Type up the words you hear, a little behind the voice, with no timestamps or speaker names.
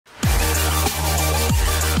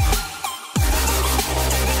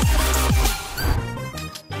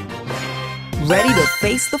ready to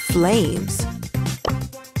face the flames.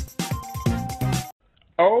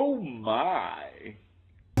 Oh my!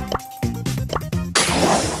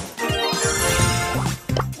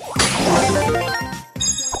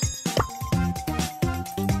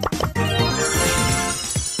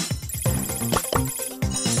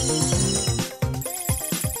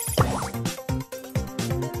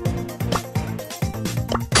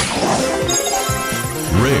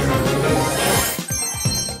 Rare.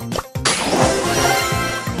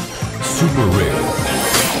 Super rare.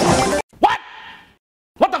 What?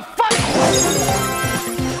 What the fuck?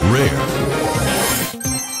 Rare.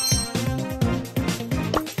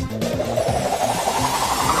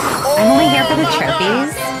 I'm only here for the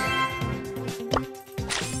trophies.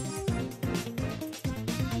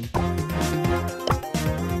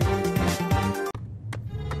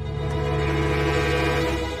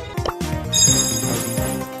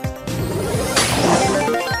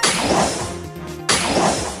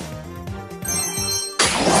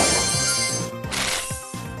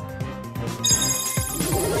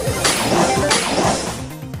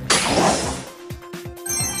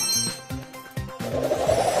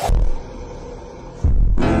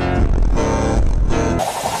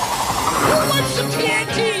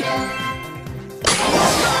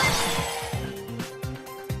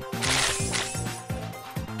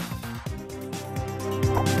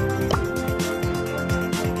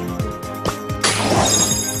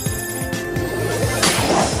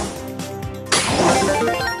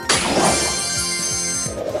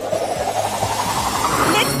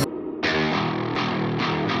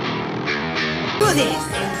 Do this!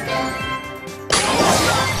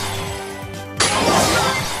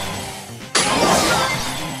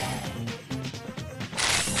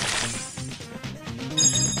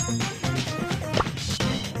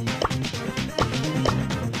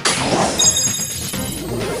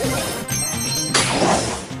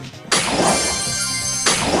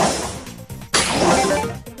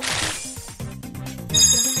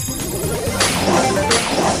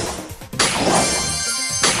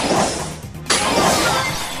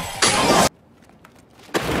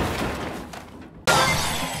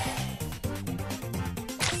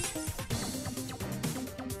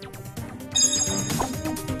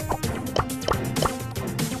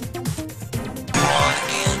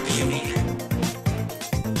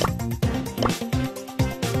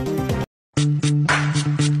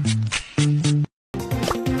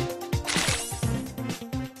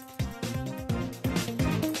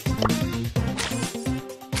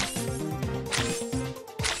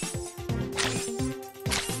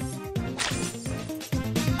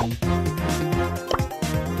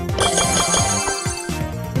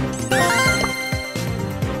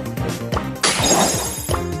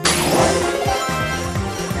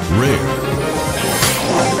 Rare.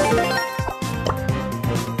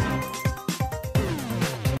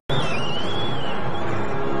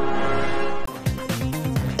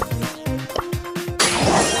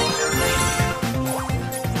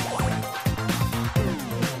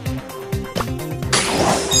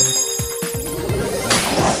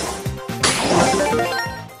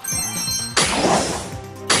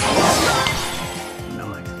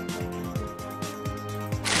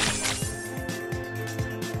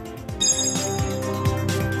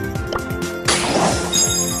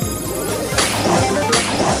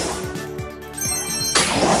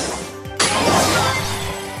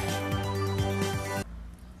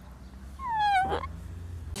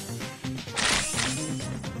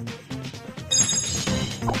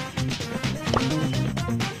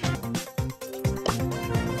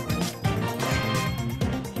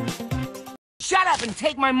 Shut up and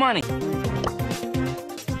take my money!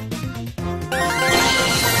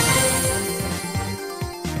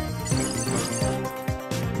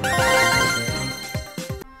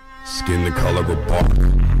 Skin the color of bark.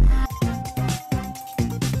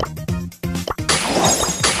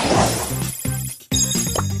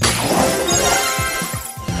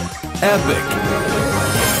 Epic.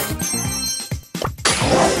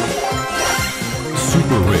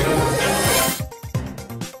 Super rare.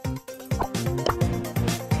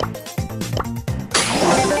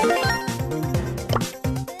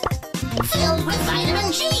 Filled with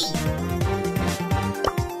vitamin G.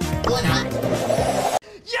 100.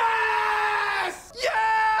 Yes!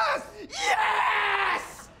 Yes! Yes!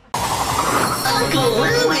 Uncle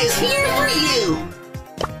Lou is here for you.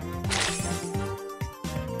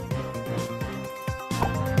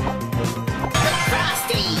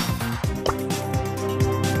 Frosty.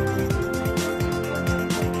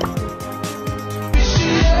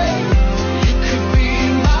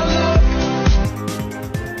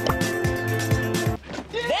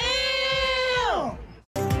 Damn!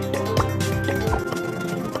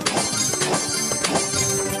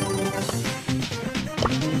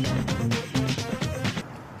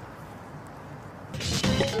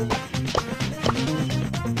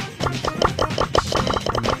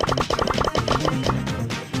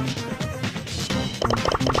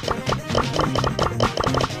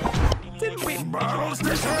 Just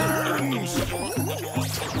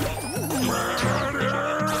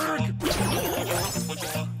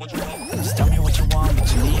tell me what you want,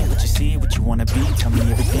 what you need, what you see, what you wanna be. Tell me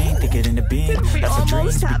everything, take it into being. That's a dream,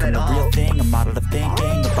 become a real thing. A model of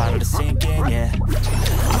thinking, a bottle to sink in, yeah.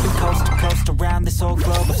 I've been coast to coast around this whole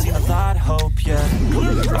globe. I've seen a lot of hope, yeah.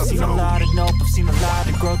 I've seen a lot of nope, I've seen a lot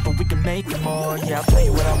of growth, but we can make it more, yeah. I'll tell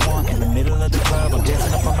you what I want in the middle of the club. I'm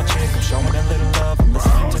dancing up on my chick, I'm showing a little love. I'm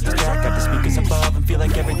listening to the track, got the speakers above, and feel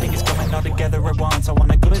like everything is coming all together at once. I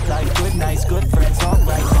want a good life, good nights, good friends,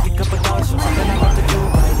 alright. Make a couple dollars from something I love to do,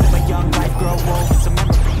 right. Live a young life, grow old with some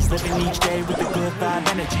memories. Living each day with a good vibe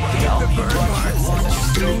energy. The only one you want is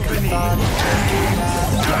just take a thought and take it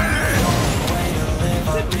out. The only way to live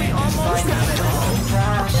up in this life is with some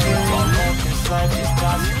passion. Don't let this life just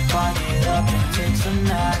pass you by. Get up and take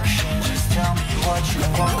some action. Just tell me what you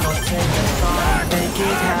want, go take a thought, make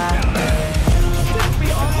it happen. We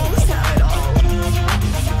almost have it all.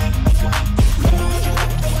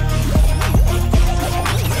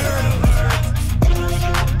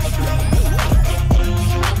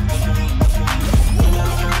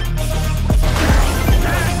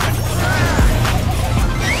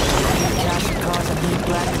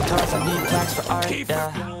 I need plaques for art,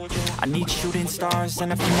 yeah. I need shooting stars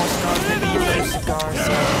and a few more stars, maybe a few cigars,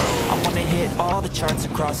 yeah. I wanna hit all the charts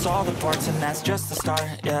across all the parts, and that's just the start,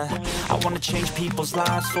 yeah. I wanna change people's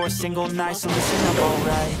lives for a single night, so listen up,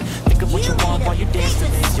 alright. Think of what you want while you dance to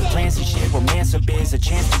this. Your plans and shit, romance or biz, a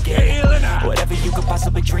chance to get whatever you could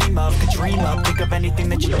possibly dream of, could dream up. Think of anything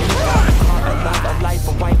that you need, a car, a love, a life,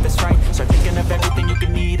 a wife, that's right. Start thinking of everything you could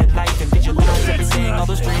need in life and visualize everything, all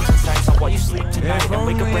those dreams and sights. So while you sleep tonight and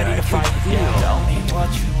wake up ready to fight, yeah. Tell me what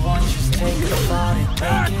you want, just take a thought and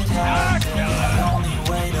make it happen. The only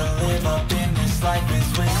way to live up in this life is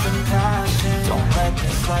with some passion. Don't let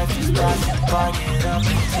this life just pass you by. Get up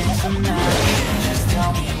and take some action. Just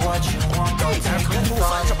tell me what you want, go take a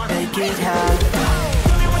thought and make it happen.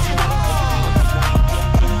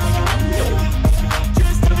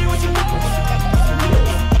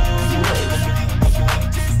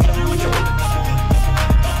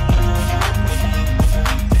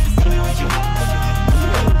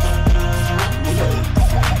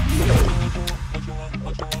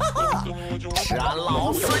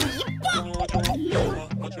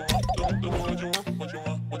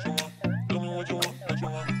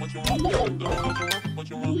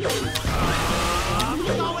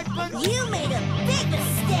 You made a big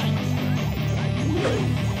mistake!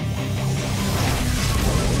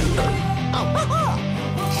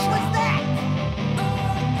 What's that?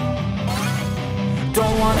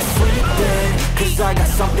 Don't wanna sleep in, cause I got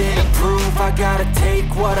something to prove. I gotta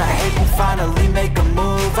take what I hate and finally make a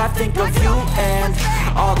move. I think of you and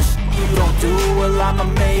all the shit you don't do. Well, I'ma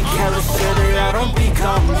make hella sure that I don't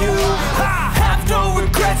become you. Have no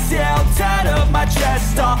regrets, yeah, I'll tie up my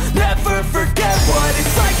chest. I'll never forget what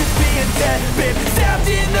it's like to be a dead bit. Stabbed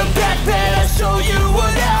in the back bed, I'll show you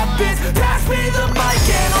what happens. Pass me the mic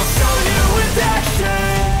and I'll show you with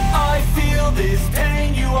action. I feel this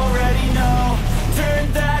pain, you already know.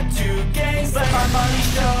 Turn that to gains, let my money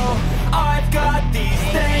show. I've got these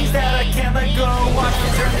things that I can't let go. Watch me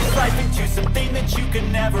turn this life into something that you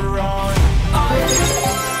can never own.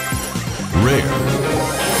 Rare.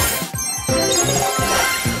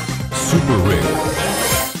 Super rare.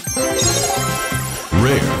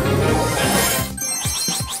 Rare.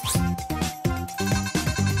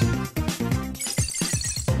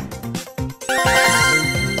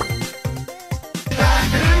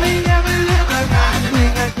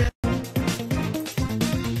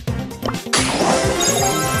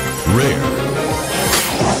 Rare.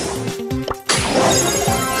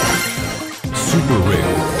 Super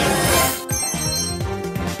rare.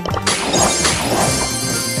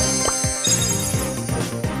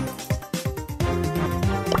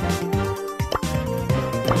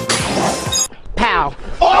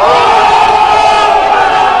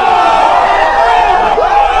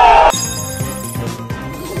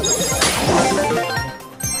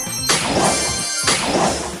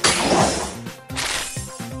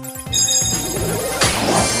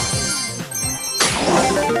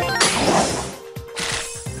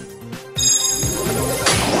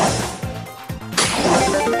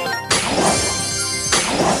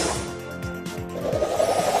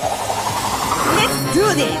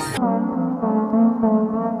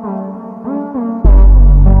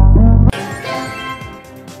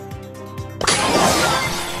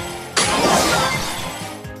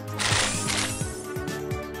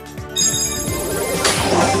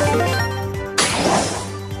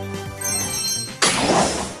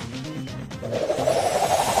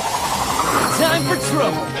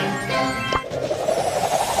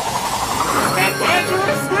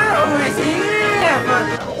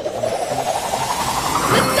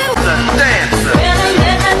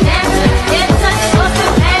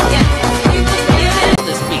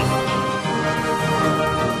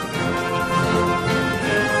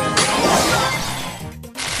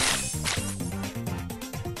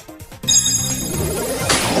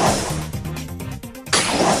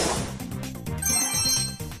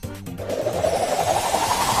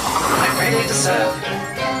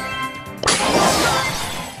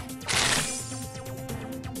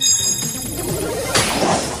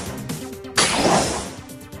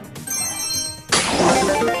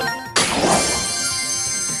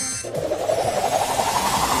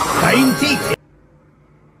 time to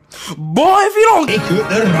Boy, if you don't take out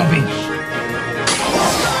the rubbish.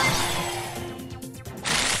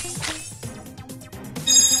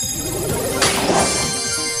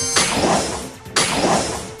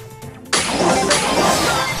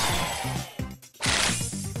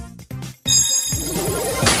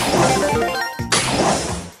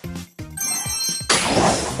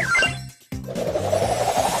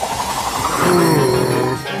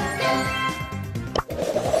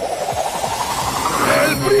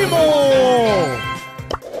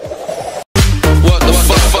 What the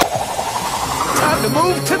fuck? Time to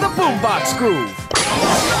move to the boombox groove.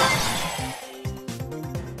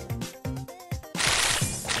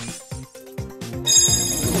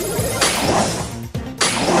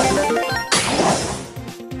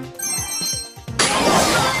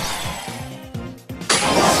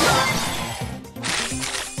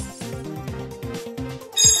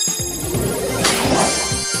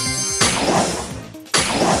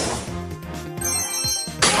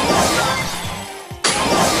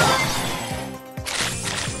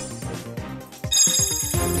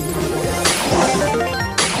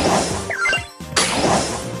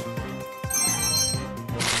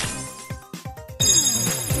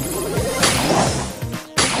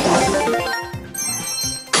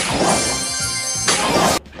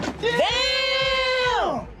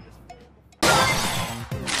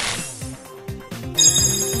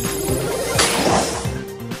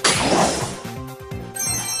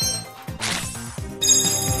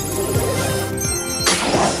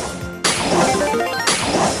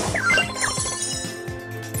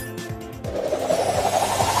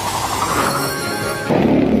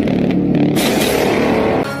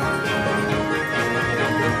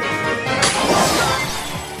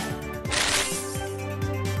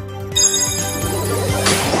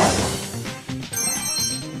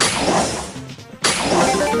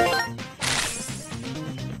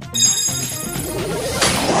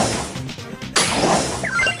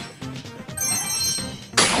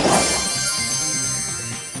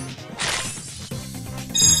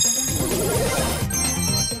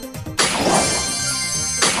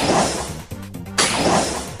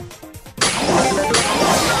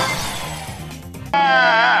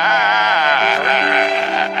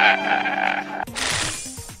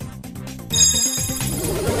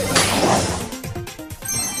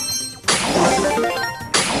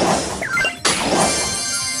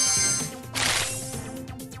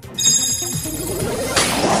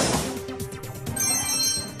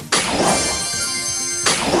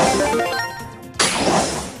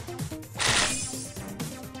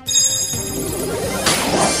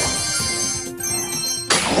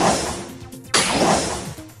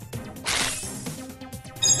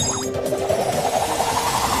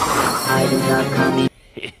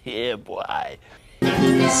 Yeah, boy.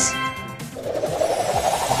 Peace.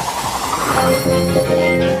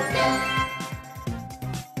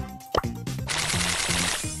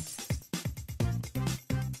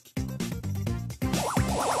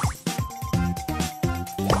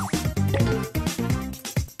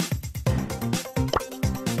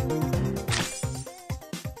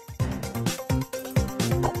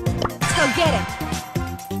 Let's go get him.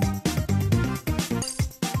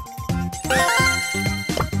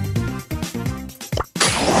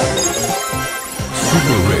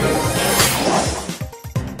 Super rare.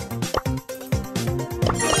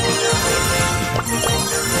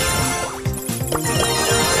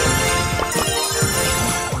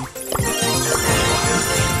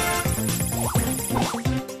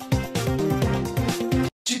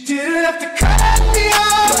 You didn't have to cut me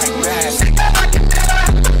off. Like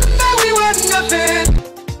that we were nothing.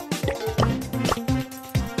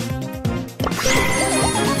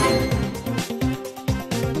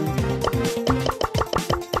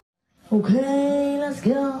 Okay, let's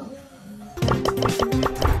go.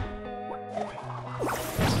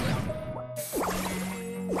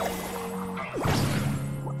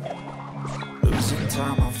 Losing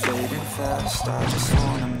time, I'm fading fast. I just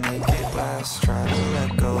wanna make it last. Try to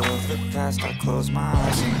let go of the past. I close my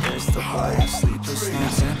eyes and there's the light. Sleepless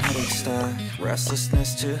nights and headaches stack.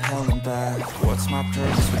 Restlessness to hell and back. What's my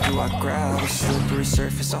purpose? What do I grab? A slippery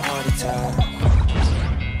surface, a heart attack.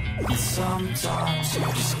 And sometimes you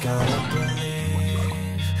just gotta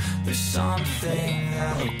believe there's something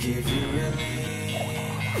that'll give you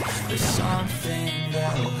relief. There's something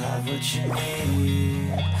that'll have what you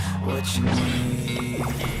need, what you need.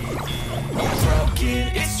 We're broken,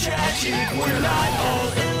 it's tragic, we're not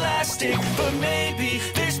all elastic, but maybe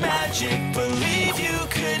there's magic. Believe you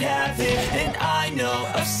could have it, and I know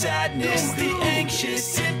of sadness, the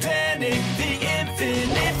anxious and panic, the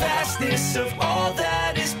infinite vastness of all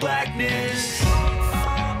that is black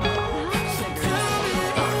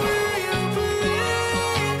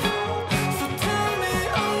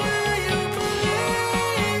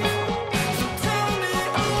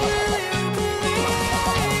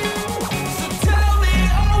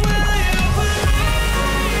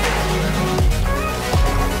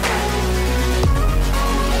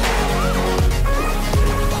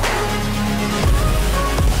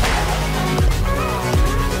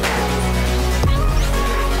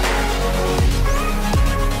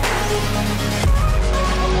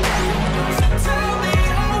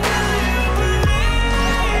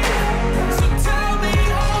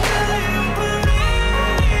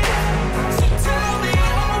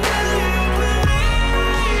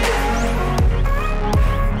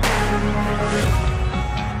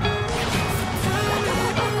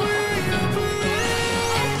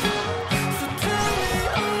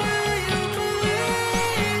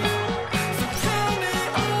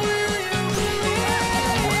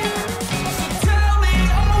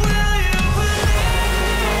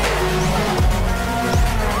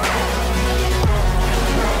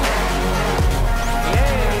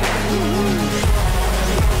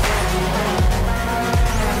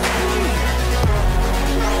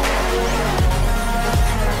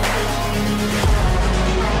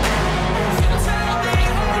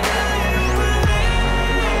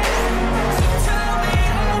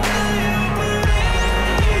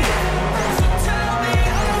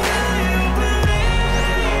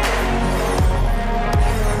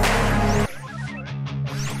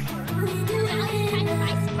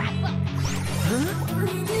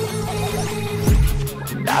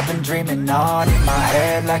dreaming on in my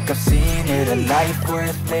head like I've seen it. A life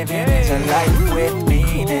worth living is a life with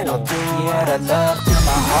meaning. I'll do what I love till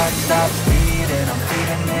my heart stops beating. I'm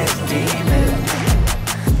feeding this demon.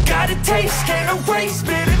 Got a taste, can't erase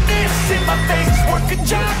bitterness in my face. Work a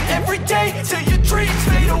job every day till your dreams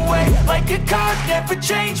fade away. Like a card, never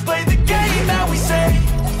change, play the game how we say.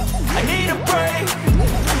 I need a break.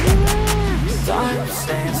 I'm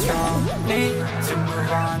staying strong, need to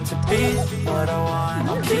move on to be what I want.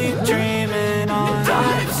 I'll keep dreaming on.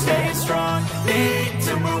 I'm staying strong, need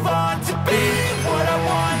to move on to be what I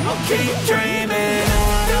want. I'll keep dreaming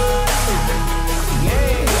on.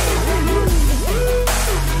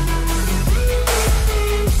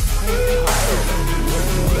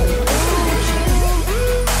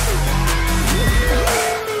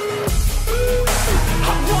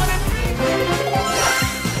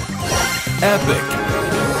 Epic.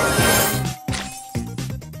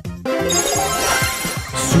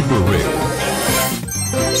 Super rare.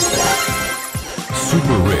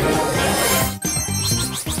 Super rare.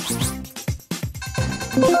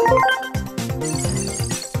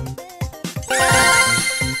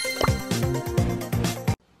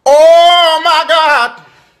 Oh my God!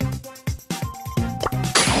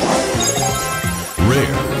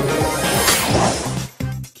 Rare.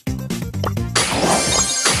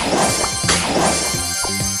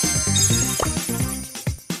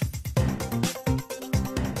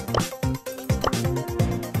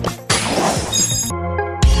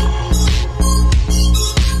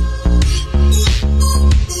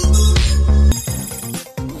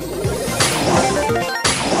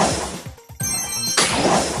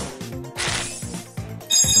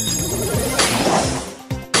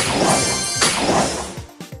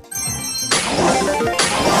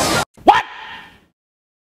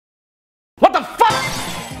 What the fuck?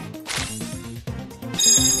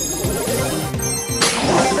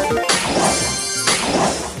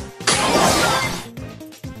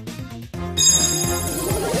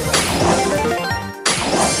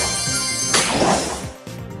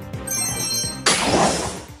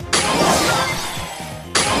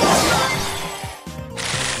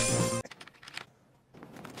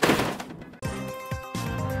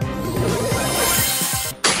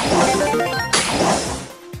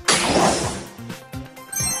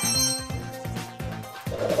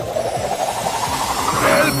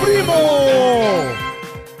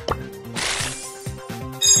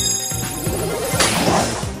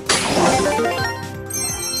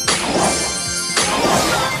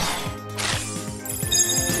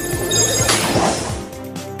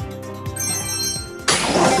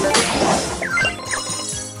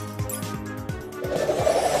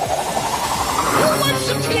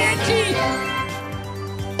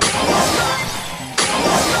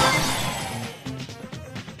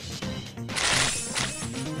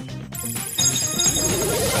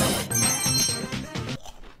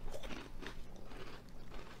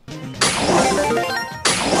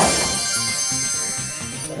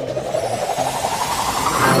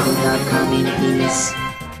 I will not come in peace.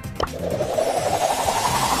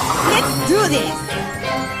 Let's do this!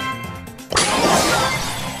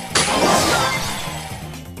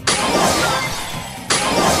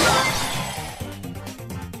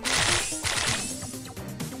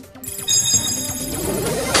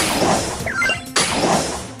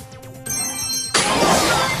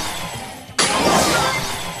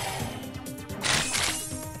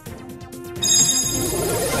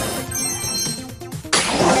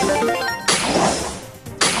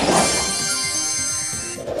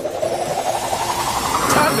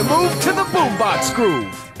 Time to move to the boombox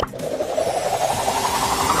groove.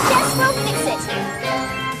 Just will fix it!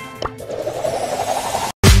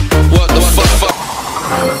 What the fuck?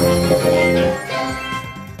 I bring the pain.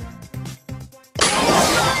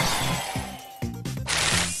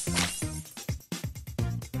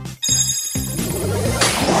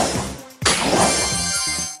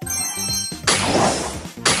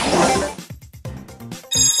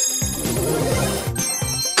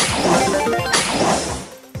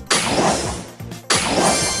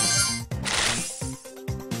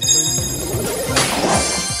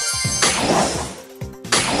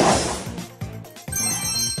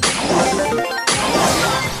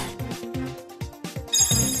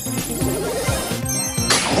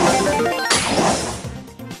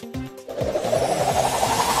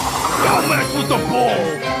 Don't mess with the ball.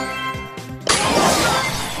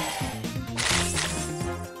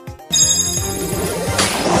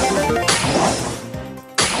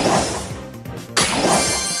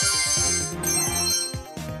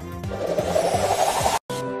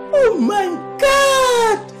 Oh my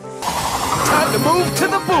God! Time to move to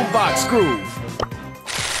the boombox groove.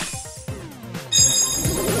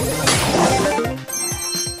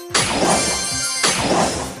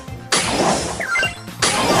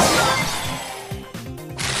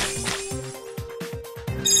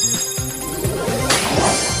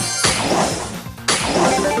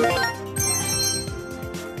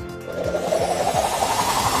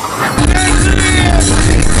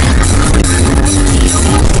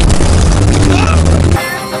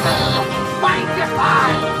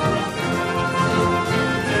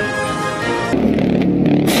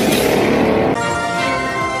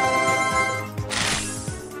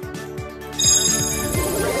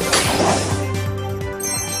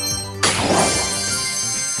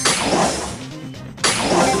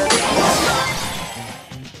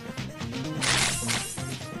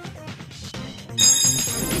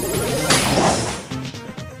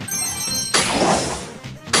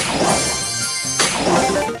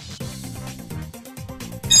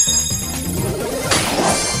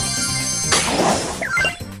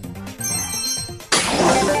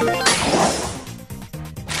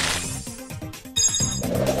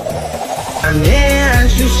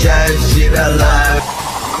 ощущаешь себя live.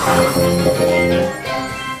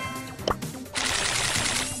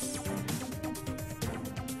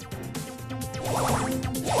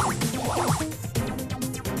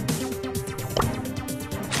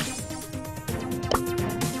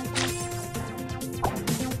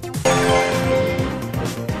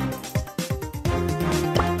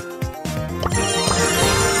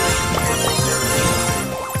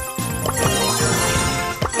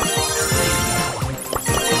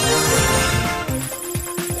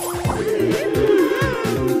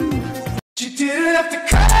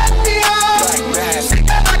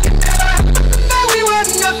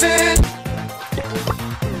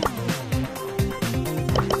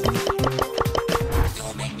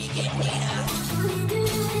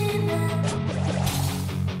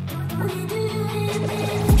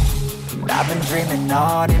 I've been dreaming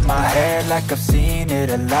on in my head like I've seen it.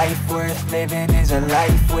 A life worth living is a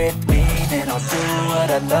life with meaning. I'll do what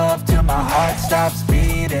I love till my heart stops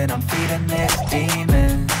beating. I'm feeding this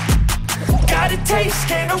demon. Got a taste,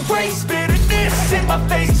 can't erase bitterness in my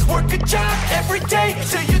face. Work a job every day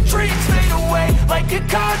till your dreams fade away. Like a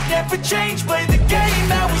card, never change, play the game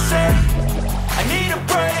that we say. I need a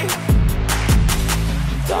break.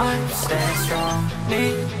 Time staying strong,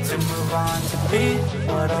 need to move on to be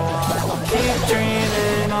what I want. I'll keep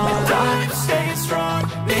dreaming on. Time staying strong,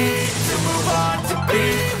 need to move on to be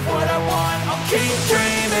what I want. I'll keep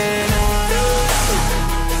dreaming on.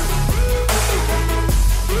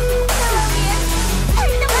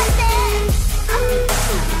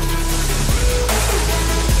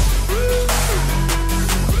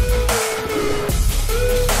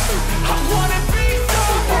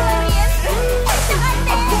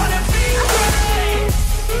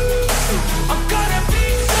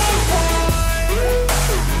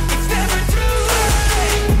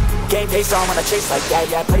 Face on when I chase like that.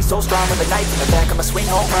 Yeah, I play so strong with a knife in the back. I'ma swing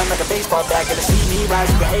home run like a baseball bat. Gonna see me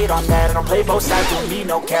rise, you can hate on that. I don't play both sides, doing me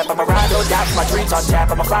no cap. I'm a ride or die for my dreams on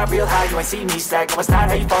tap. I'ma fly real high, you ain't see me stack. No, it's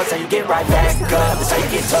not how you fall, it's how you get right back up. That's how you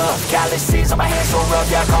get tough. Calluses on my hands so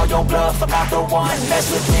rough, yeah, I call your bluff. I'm not the one,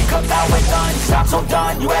 mess with me, come now and done. Cause I'm so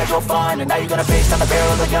done, you had your fun. And now you're gonna face down the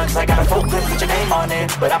barrel of guns. Cause I got a full clip, put your name on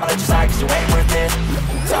it. But I'ma let you slide cause you ain't worth it.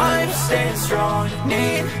 Time staying strong,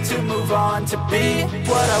 need to move on to be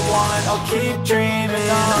what I want. I'll keep dreaming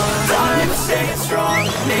on. Time staying strong,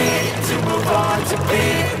 need to move on to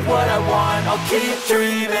be what I want. I'll keep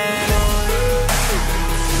dreaming on.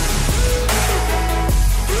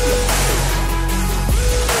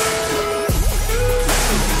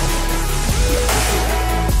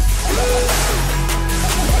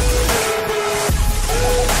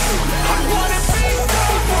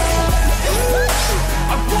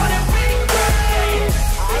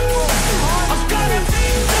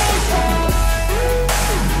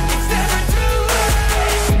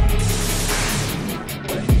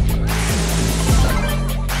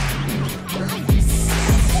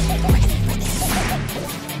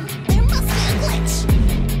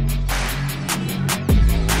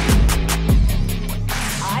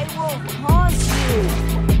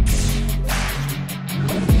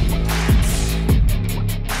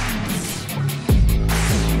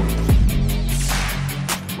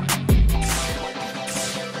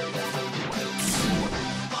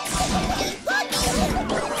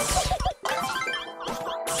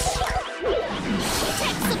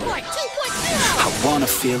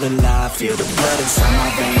 Feel alive, feel the blood inside my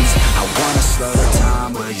veins. I wanna slow the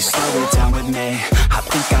time, will you slow it down with me? I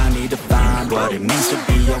think I need to find what it means to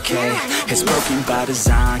be okay. It's broken by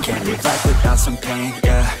design, can't live life without some pain,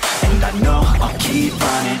 yeah. And I know I'll keep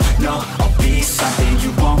running, no, I'll be something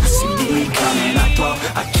you won't see me coming. I throw,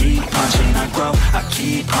 I keep punching, I grow, I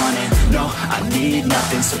keep hunting. No, I need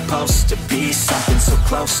nothing, supposed to be something so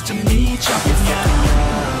close to me. Jumping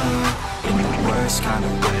in the worst kind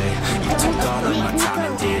of way. You took all of my time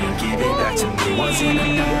and didn't give it back to me. Wasn't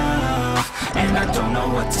enough, and I don't know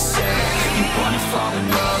what to say. You wanna fall in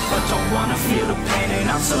love, but don't wanna feel the pain. And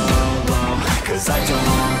I'm so low, cause I don't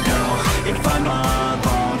know if I'm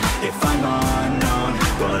alone, if I'm unknown.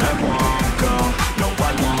 But I won't go, no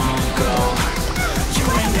I won't go. You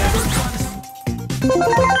ain't never gonna.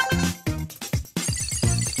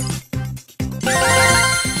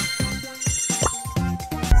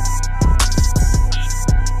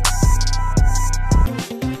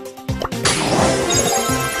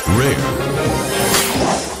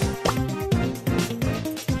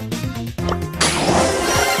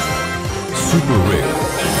 Super rare.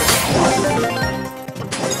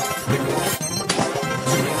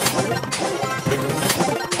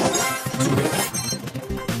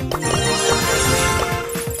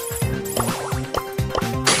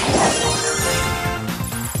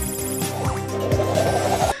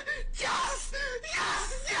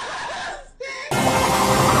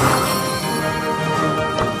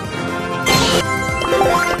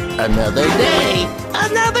 Another day,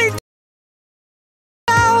 another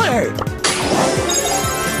dollar.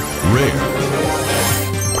 Rare.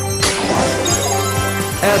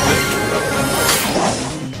 Epic.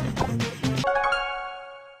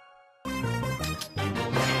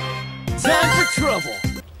 Time for trouble.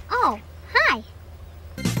 Oh, hi.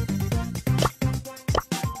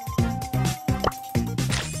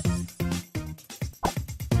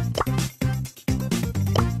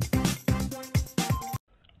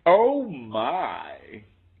 Oh my.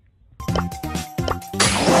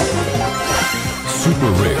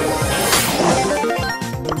 Super rare.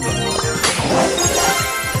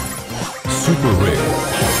 Super rare.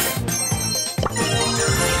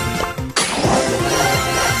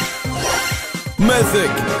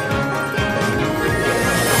 Mythic.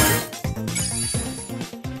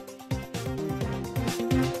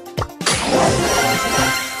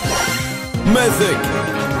 Mythic.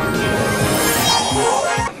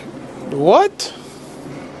 What?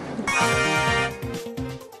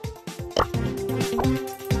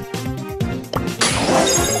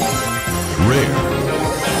 Rare.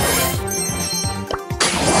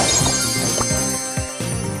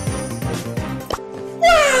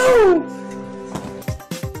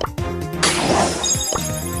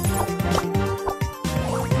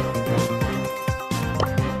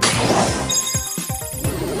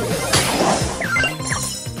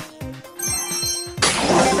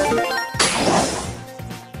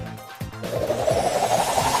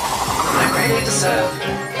 I'm ready to serve.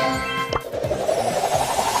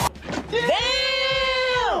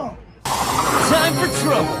 Time for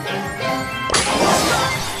trouble.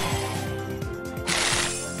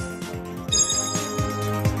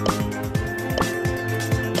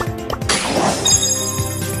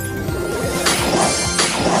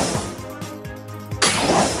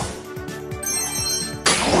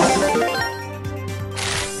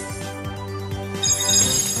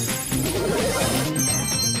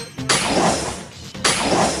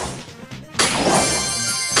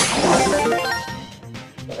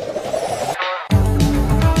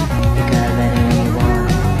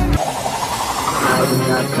 I do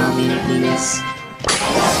not come in peace.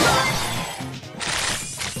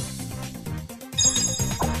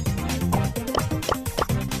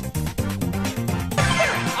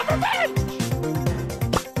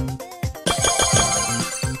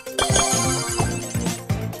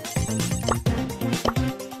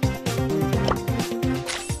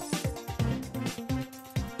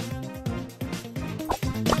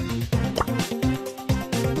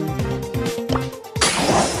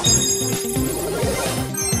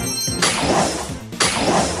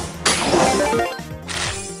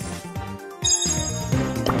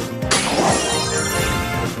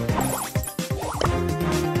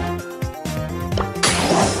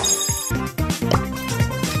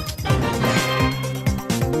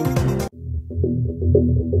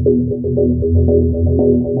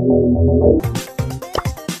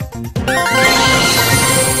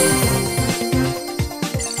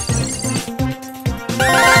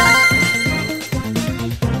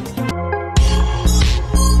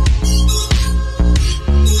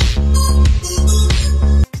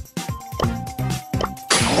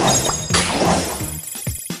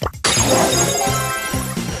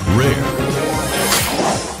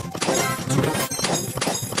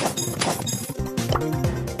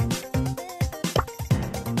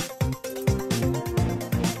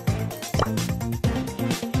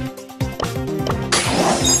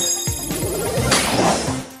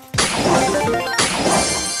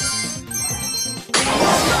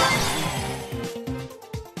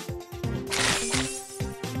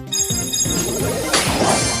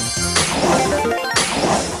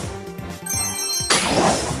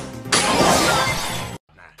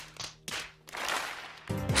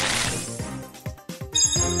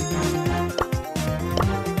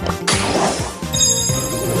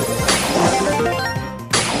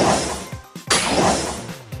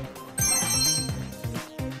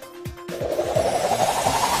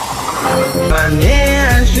 Не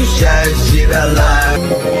ощущать себя лак.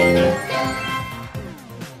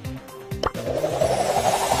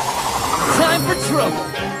 Time for trouble.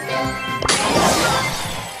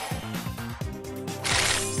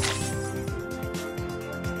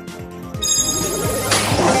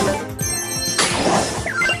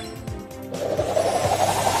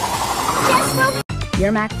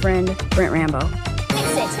 Your Mac friend, Brent Rambo.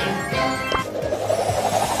 Fix it.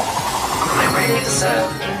 I'm ready to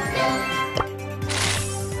serve.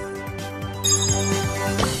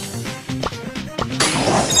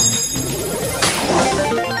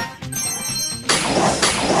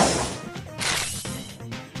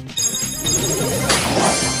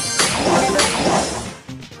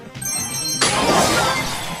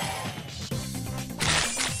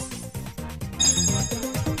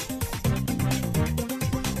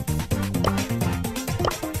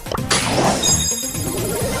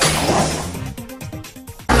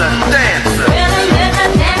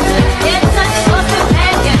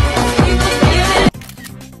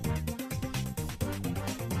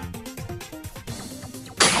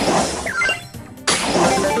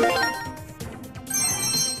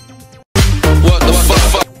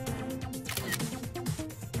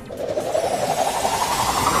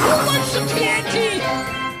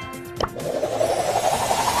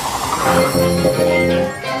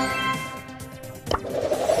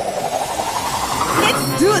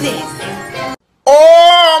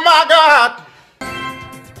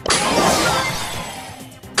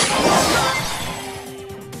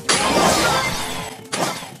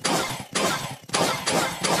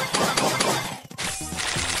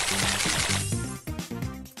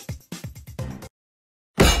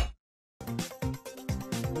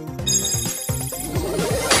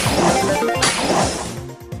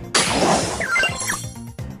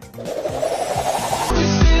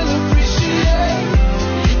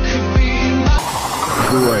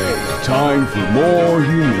 time for more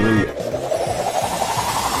humiliation.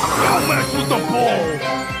 Don't mess with the ball!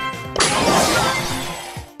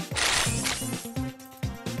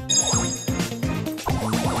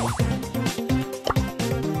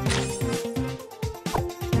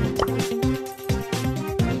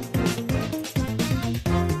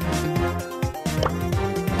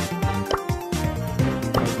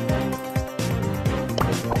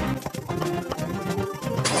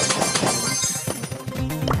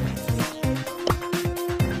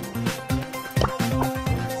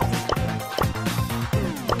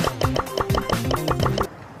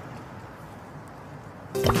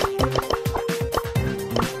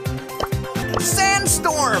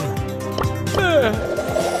 Sandstorm!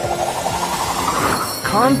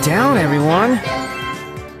 Calm down, everyone.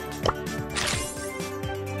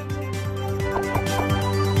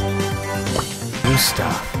 New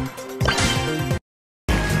stuff.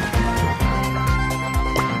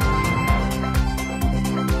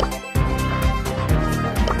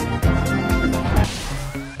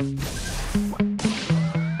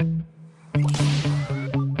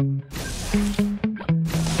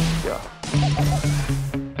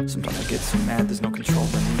 Sometimes I get so mad, there's no control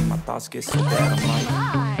in me. My thoughts get so bad,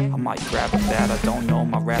 I might grab a bat, I don't know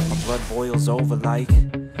my rap. My blood boils over like,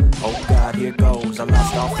 oh God, here goes. I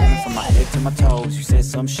lost all feeling from my head to my toes. You said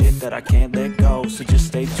some shit that I can't let go, so just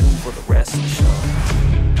stay tuned for the rest of the show.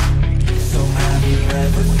 So have you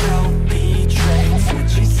ever felt betrayed?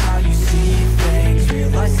 Switches how you see things,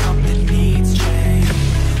 realize something needs change.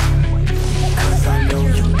 Cause I know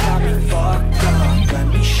you got me fucked up, let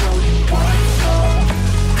me show you what's up.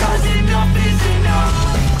 Cause enough is enough.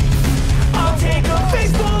 I'll take a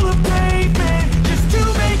face full of pavement just to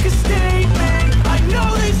make a statement. I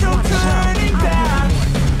know there's no turning back.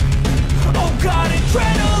 Oh God,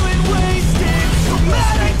 adrenaline wasted, so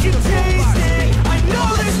mad I can taste it. I know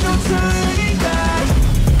there's no turning back.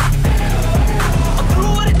 I'll do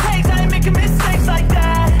what it takes, I ain't making mistakes like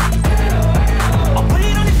that. I'll put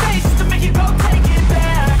it on your face just to make you go take it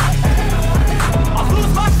back. I'll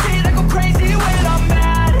lose my shit, I go crazy when I'm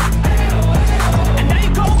mad. And now you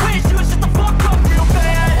go wish you would shut the fuck up real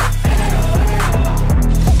bad.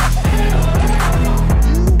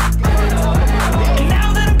 And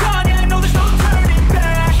now that I'm gone, yeah, I know there's no turning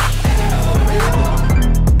back.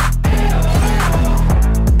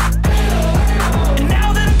 And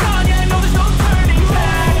now that I'm gone, yeah, I know there's no turning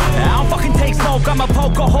back. I don't fucking take smoke, I'ma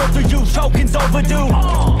poke a hole through you, choking's overdue.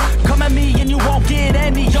 Come at me and you won't get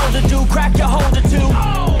any older, dude. Crack your holder too.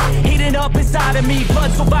 Heating up inside of me,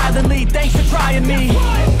 blood so violently, thanks for trying me.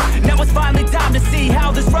 Now it's finally time to see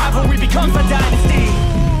how this rivalry becomes a dynasty.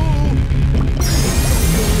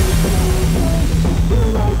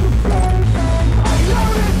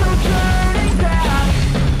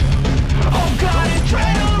 Oh God,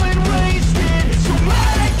 adrenaline wasted, so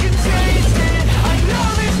mad I can taste it. I know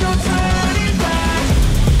there's no turning back.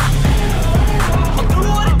 I'll do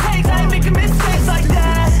what it takes, I ain't making mistakes like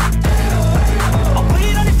that. I'll put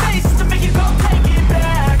it on your face just to make you go take it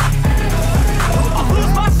back. I'll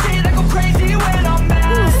lose my shit, I go crazy when I'm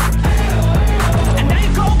mad. And now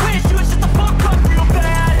you go wish you would shut the fuck up real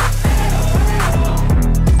bad.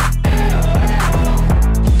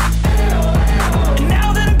 And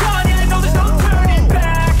now that I'm gone, yeah, I know there's no turning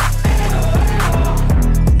back.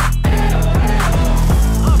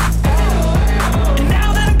 And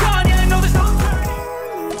now that I'm gone, yeah, I know there's no turning.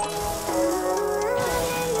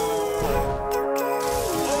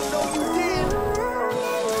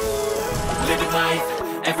 Living life,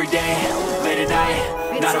 every day, late at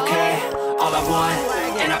night, not okay. All I want,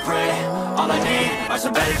 and I pray, all I need are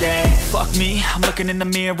some better days. Fuck me, I'm looking in the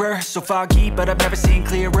mirror, so foggy, but I've never seen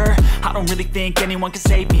clearer. I don't really think anyone can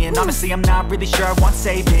save me, and honestly I'm not really sure I want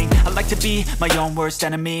saving. I like to be my own worst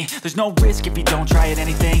enemy. There's no risk if you don't try at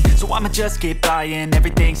anything, so I'ma just get buying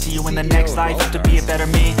everything. See you in the next life, have to be a better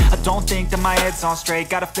me. I don't think that my head's on straight,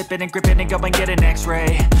 gotta flip it and grip it and go and get an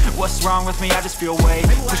x-ray. What's wrong with me? I just feel weight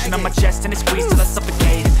pushing on my chest and it squeezes till I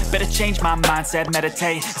suffocate. Better change my mindset,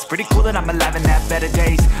 meditate. It's pretty cool that I'm alive and have better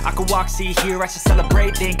days. I could walk, see, hear, I should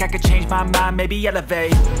celebrate. Think I could change my mind, maybe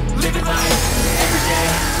elevate. Living life, every day,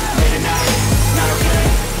 late at night, not okay.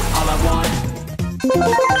 All I want.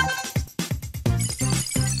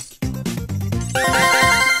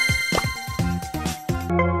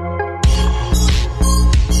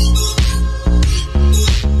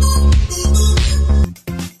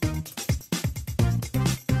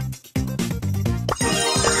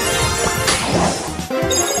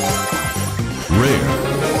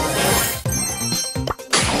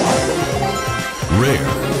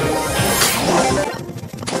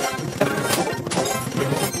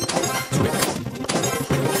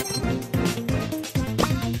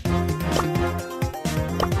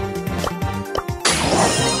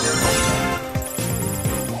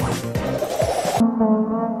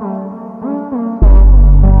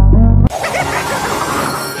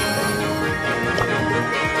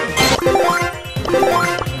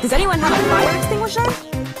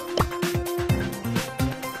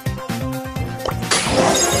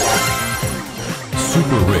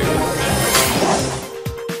 Super rare.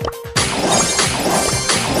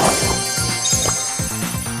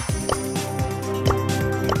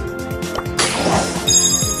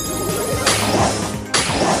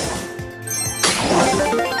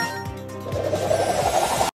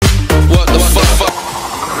 What the fuck?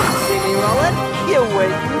 See me rolling? You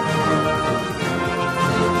waiting?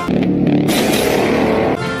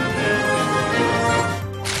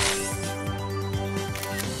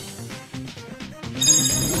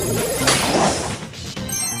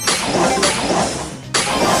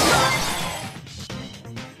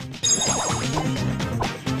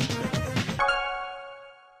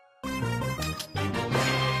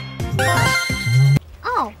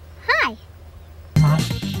 Oh, hi.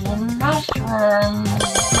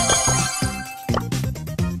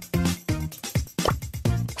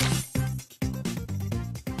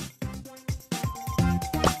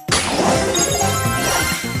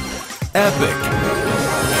 Epic.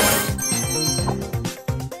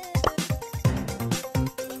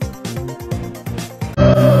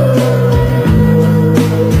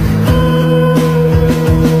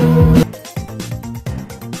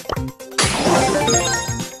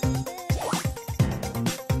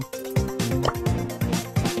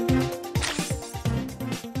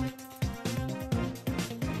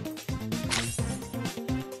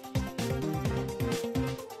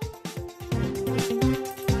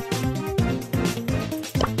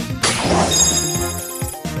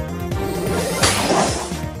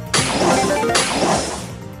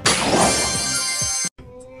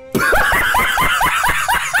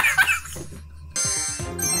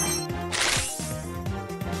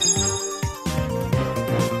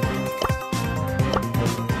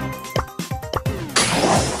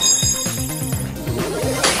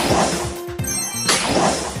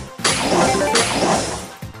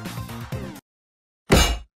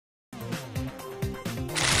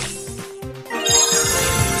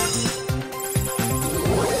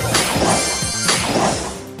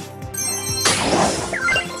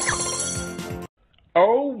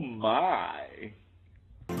 Oh my.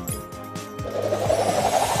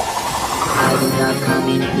 I will not come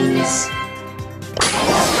in peace.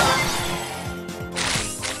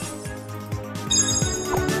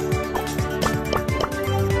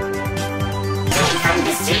 From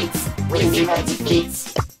the streets, with zero defeats.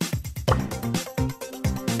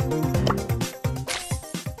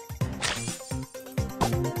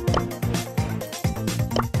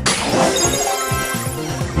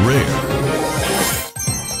 Rare.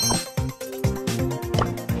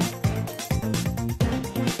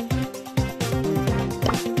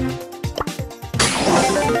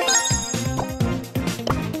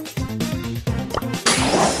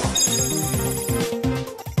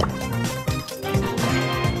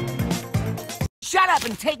 Shut up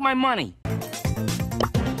and take my money.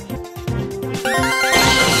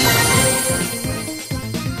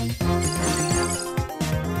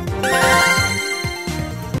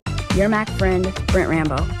 Your Mac friend, Brent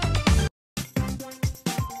Rambo.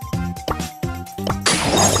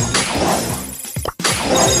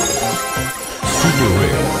 Super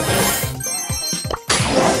rare.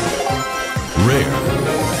 Rare.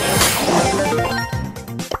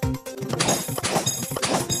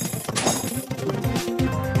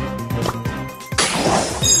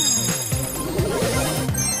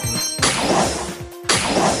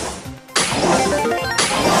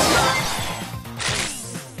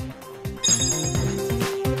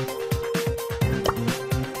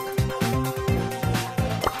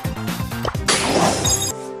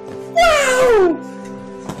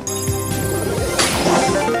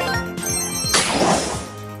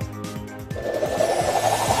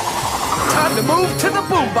 Time to move to the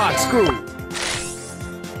boombox groove.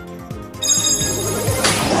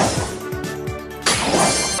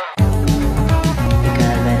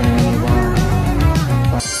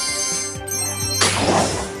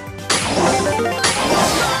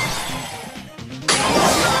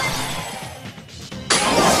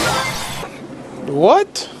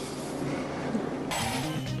 What?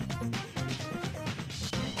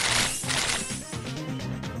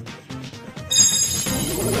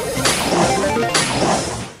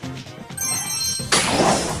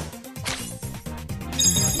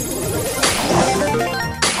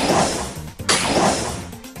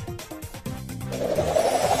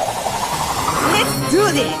 Let's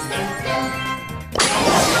do this.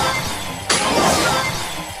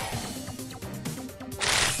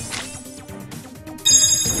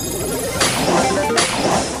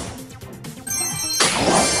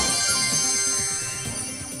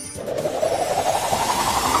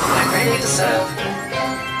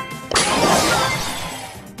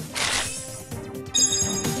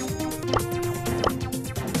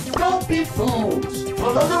 be fools.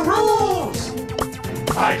 Follow the rules.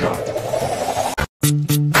 I got it.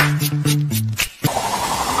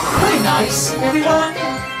 Play nice, everyone.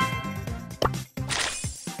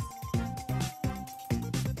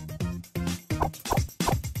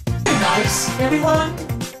 Play nice, everyone.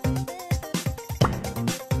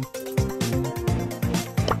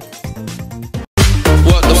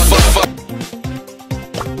 What the fuck?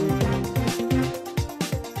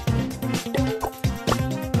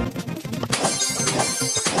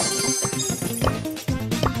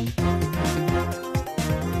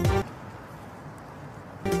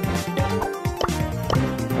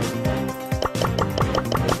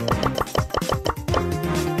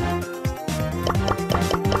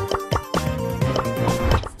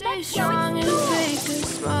 Stay strong and fake a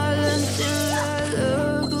smile until I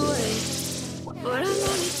look away. But I've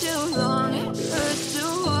known you too long, it hurts to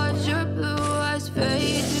watch your blue eyes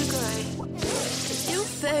fade to gray as you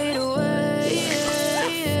fade away,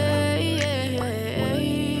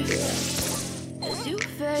 as you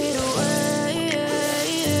fade away.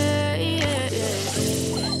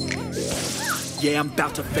 Yeah, I'm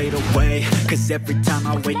about to fade away, cause every time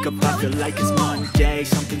I wake up I feel like it's Monday.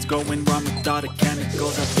 Something's going wrong with all the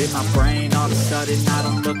chemicals up in my brain. All of a sudden I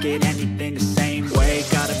don't look at anything the same way.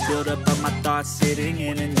 Gotta build up of my thoughts sitting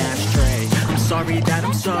in an ashtray. I'm sorry that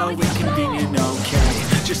I'm so inconvenient, okay.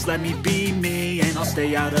 Just let me be me and I'll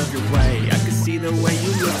stay out of your way. I can see the way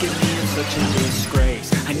you look at me, I'm such a disgrace.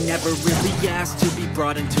 I never really asked to be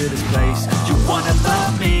brought into this place. You wanna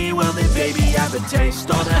love me? Well then baby I have a taste.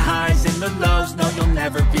 All the highs and the lows, no you'll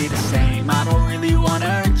never be the same. I don't really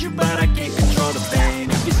wanna hurt you but I can't control the pain.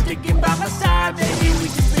 If you're sticking by my side, maybe we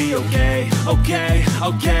can be okay. Okay,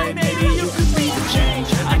 okay, maybe you could be the change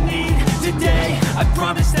I need today. I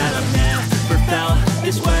promise that I've never felt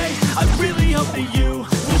this way. I really hope that you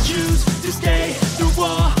will choose to stay through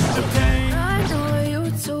all the pain. I know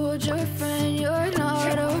you told your friend you're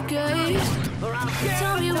not okay.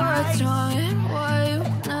 Tell me what's wrong and why you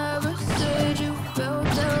never said you felt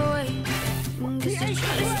that way. Cause you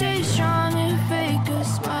try to stay strong and fake a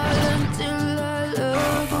smile until I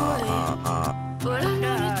look away. But I've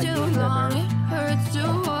known you too long, it hurts to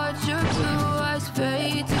watch your blue eyes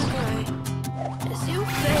fade to gray as you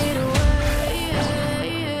fade away.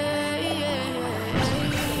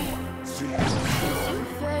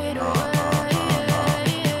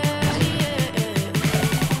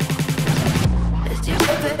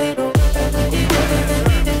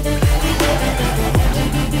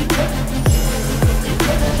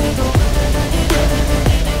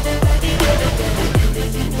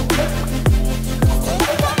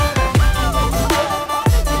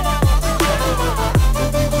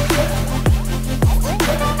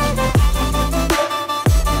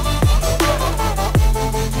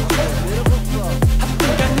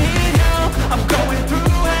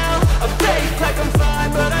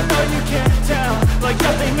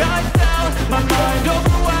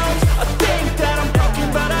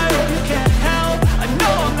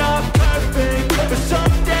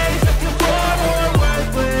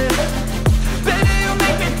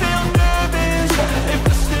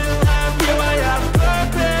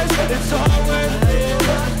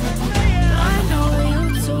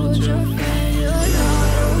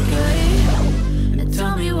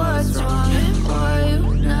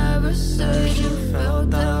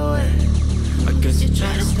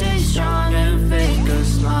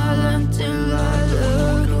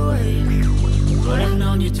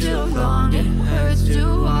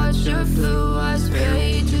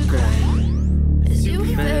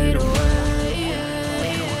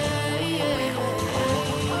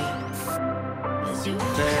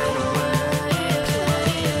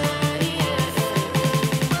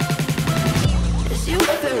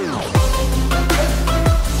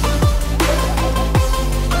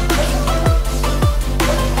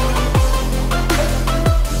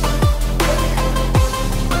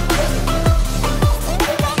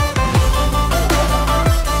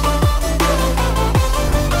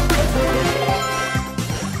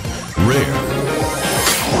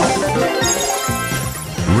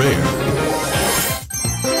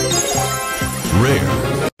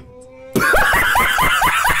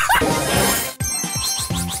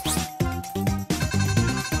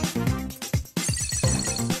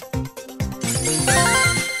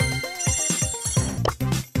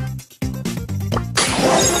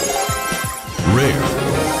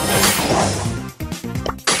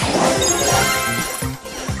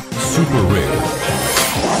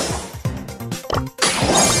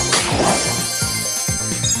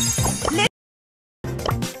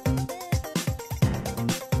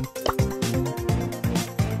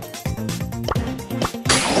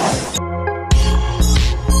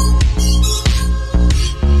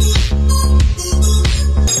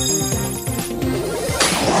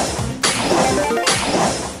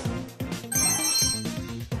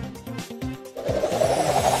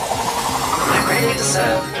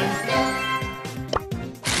 Supercell.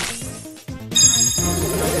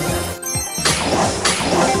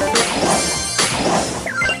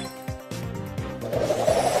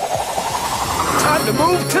 Time to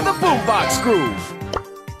move to the boombox groove.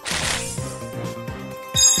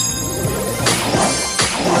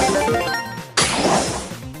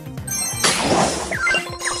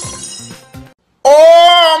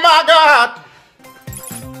 Oh my God!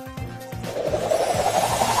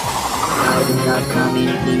 I do not come in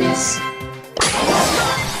peace.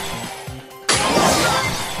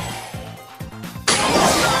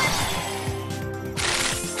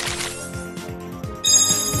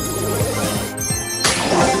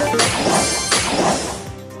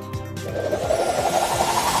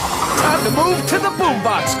 Time to move to the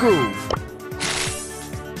boombox groove.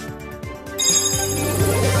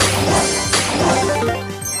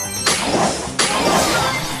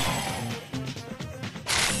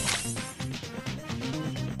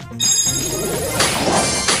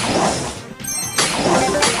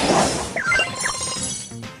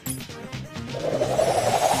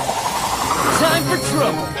 Time for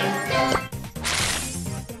trouble.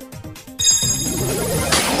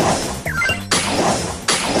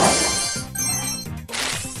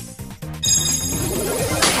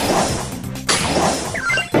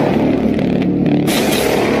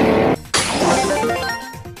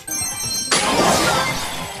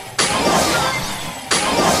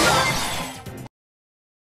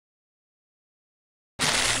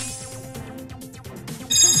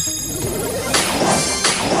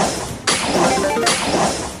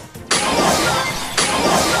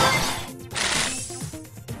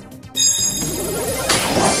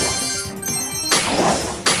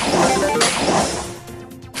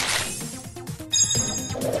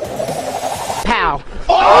 Pow!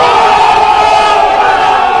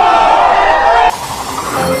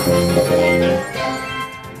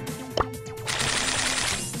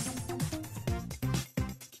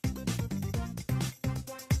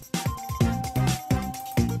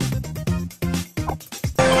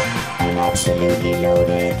 Absolutely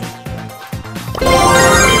loaded.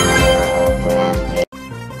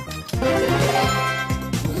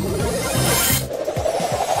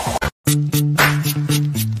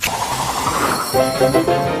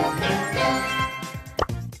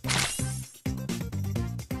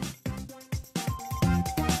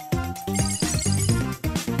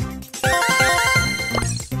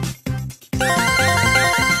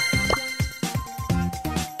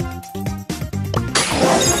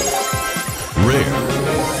 Rare.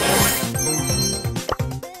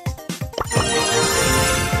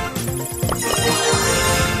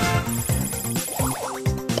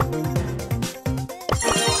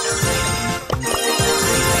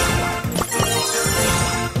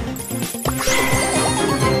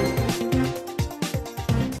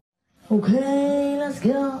 Okay, let's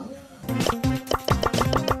go.